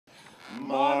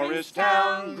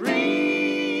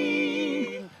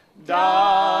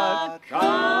MorristownGreen.com.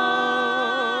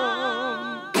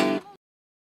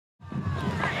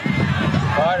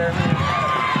 Carter,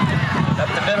 up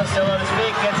the middle, still on his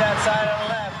feet, gets outside on the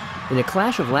left. In a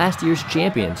clash of last year's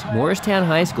champions, Morristown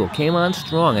High School came on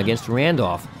strong against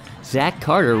Randolph. Zach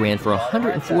Carter ran for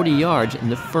 140 yards in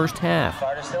the first half.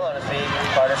 Carter still on his feet.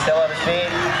 Carter still on his feet.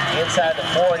 Inside the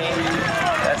 40.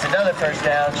 That's another first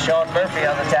down. Sean Murphy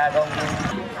on the tackle.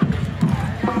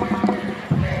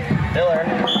 Miller.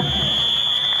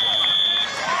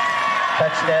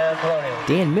 Touchdown, Colonials.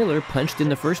 Dan Miller punched in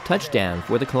the first touchdown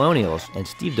for the Colonials, and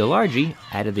Steve DeLargy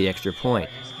added the extra point.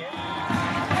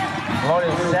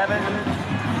 Colonials 7,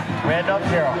 Randolph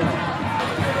 0.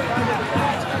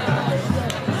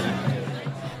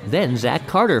 Then Zach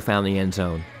Carter found the end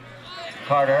zone.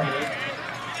 Carter.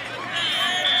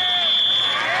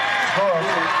 Scores.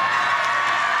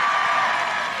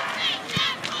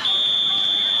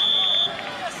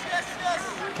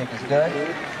 Kick is good.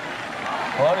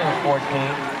 Colonials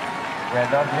 14,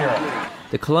 Randolph 0.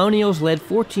 The Colonials led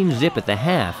 14-0 at the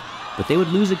half, but they would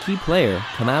lose a key player,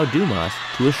 Kamau Dumas,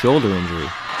 to a shoulder injury.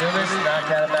 Dumas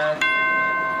knocked out of bounds.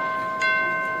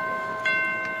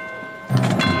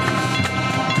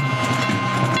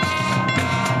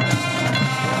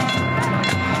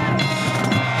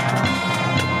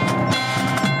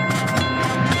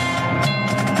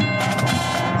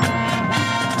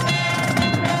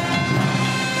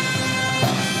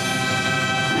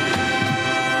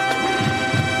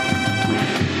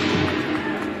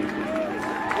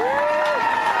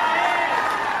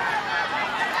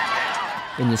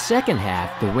 In the second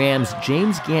half, the Rams'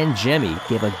 James Gangemi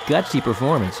gave a gutsy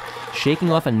performance,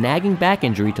 shaking off a nagging back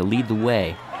injury to lead the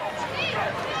way.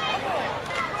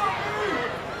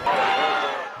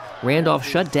 Randolph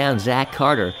shut down Zach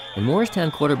Carter, and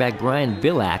Morristown quarterback Brian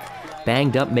Billack,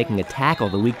 banged up making a tackle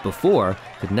the week before,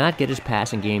 could not get his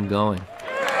passing game going.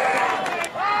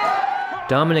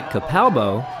 Dominic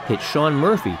Capalbo hit Sean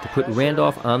Murphy to put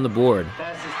Randolph on the board.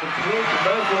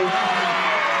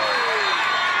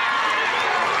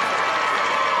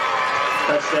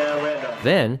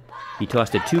 Then, he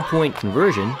tossed a two-point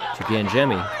conversion to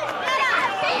Gangemi.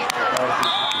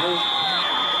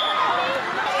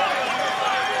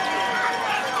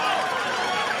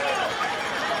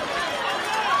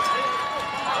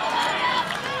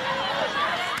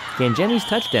 Gangemi's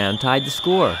touchdown tied the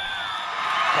score.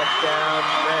 Touchdown,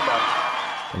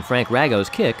 Randolph. And Frank Rago's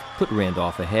kick put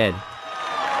Randolph ahead.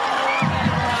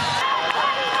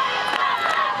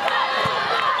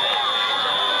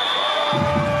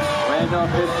 Randolph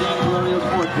 15, Colonials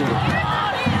 14.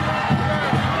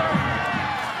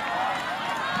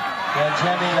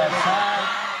 Gangemi left side.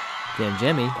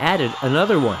 Gangemi added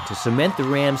another one to cement the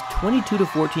Rams'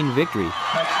 22-14 victory,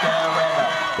 Touchdown,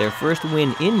 Randolph. their first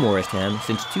win in Morristown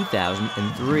since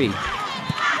 2003.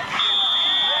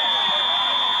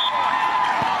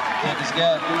 Kick is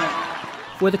good.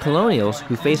 For the Colonials,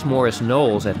 who face Morris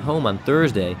Knowles at home on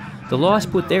Thursday, the loss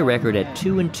put their record at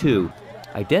 2-2,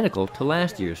 identical to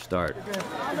last year's start.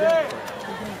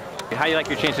 How do you like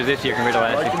your chances this year compared to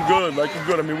last year? Like them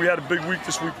good. I mean, we had a big week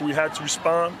this week where we had to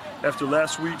respond after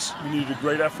last week's. We needed a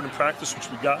great effort in practice, which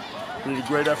we got. We needed a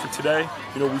great effort today.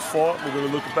 You know, we fought. We're going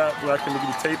to look back and look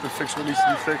at the tape and fix what needs to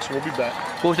be fixed, and we'll be back.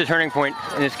 What was the turning point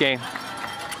in this game?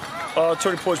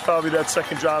 Turning point is probably that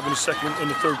second drive in the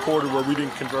third quarter where we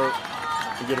didn't convert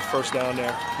and get a first down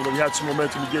there. You know, we had some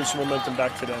momentum. We gave some momentum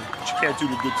back to them, which you can't do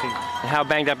to a good team. And how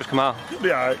banged up is Kamau? He'll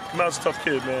be all right. Kamau's a tough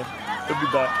kid, man. He'll be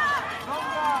back.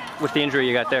 What's the injury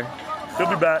you got there? He'll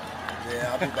be back.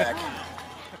 Yeah, I'll be back.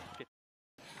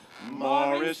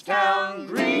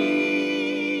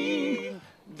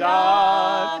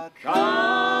 MorristownGreen.com.